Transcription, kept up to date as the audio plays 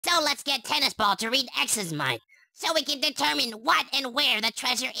So let's get Tennis Ball to read X's mind, so we can determine what and where the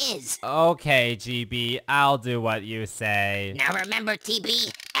treasure is. Okay, GB, I'll do what you say. Now remember,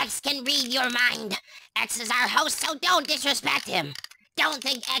 TB, X can read your mind. X is our host, so don't disrespect him. Don't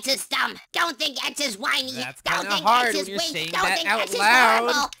think X is dumb. Don't think X is whiny. That's Don't kinda think hard X when is you're weak. saying Don't that think out X is loud.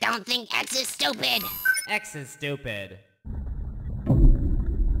 horrible. Don't think X is stupid. X is stupid.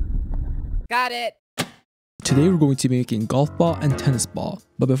 Got it. Today we're going to be making golf ball and tennis ball,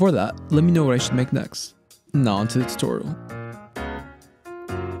 but before that, let me know what I should make next. Now onto the tutorial.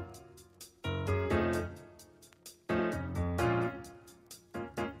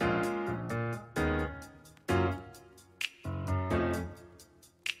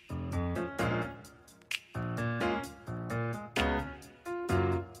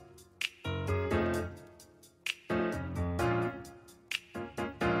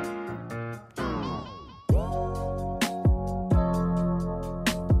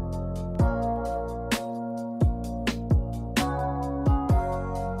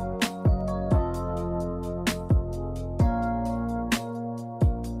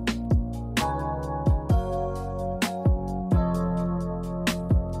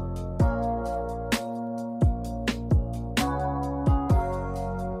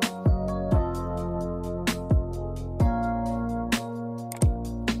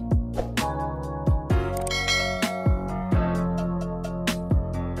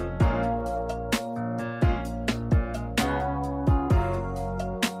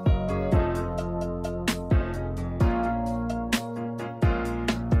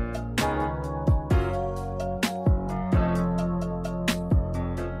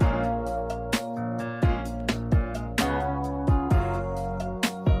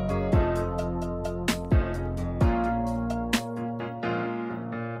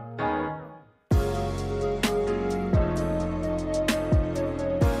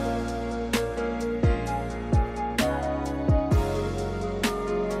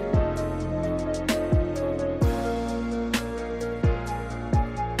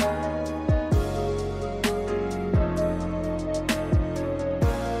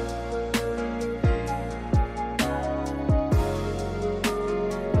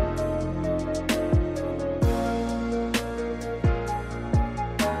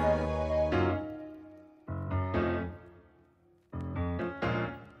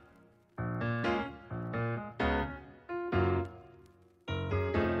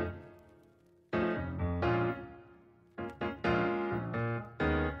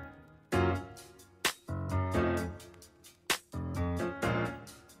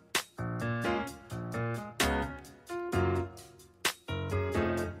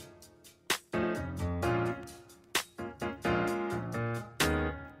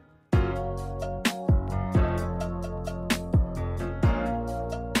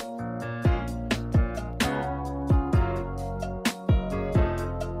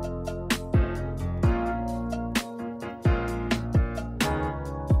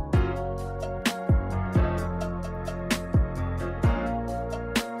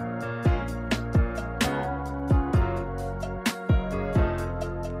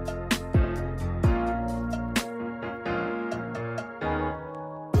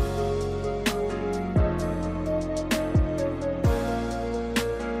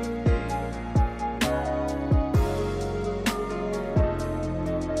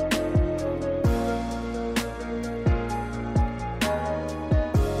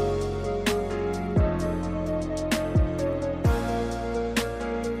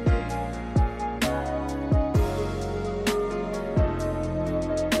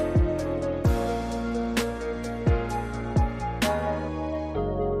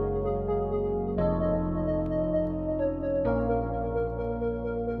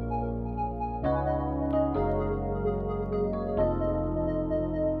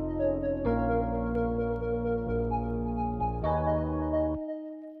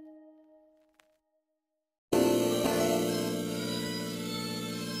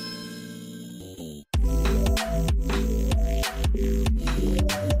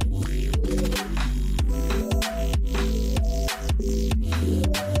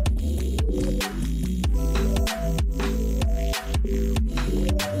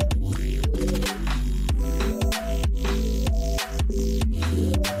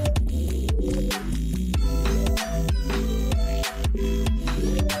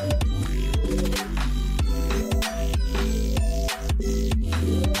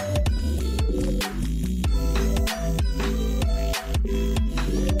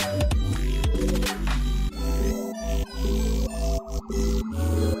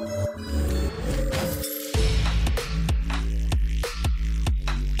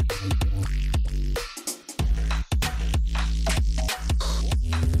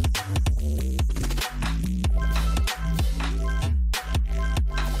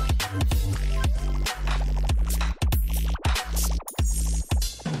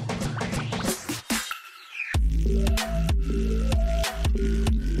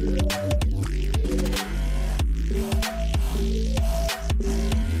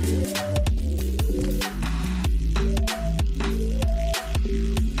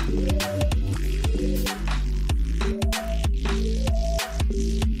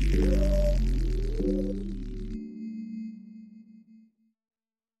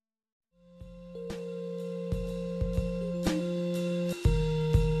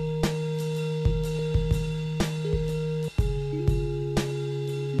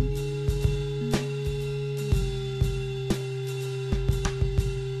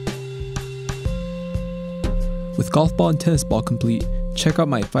 With golf ball and tennis ball complete, check out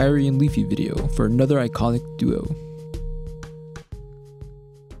my Fiery and Leafy video for another iconic duo.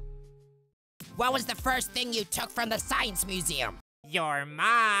 What was the first thing you took from the Science Museum? Your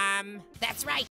mom. That's right.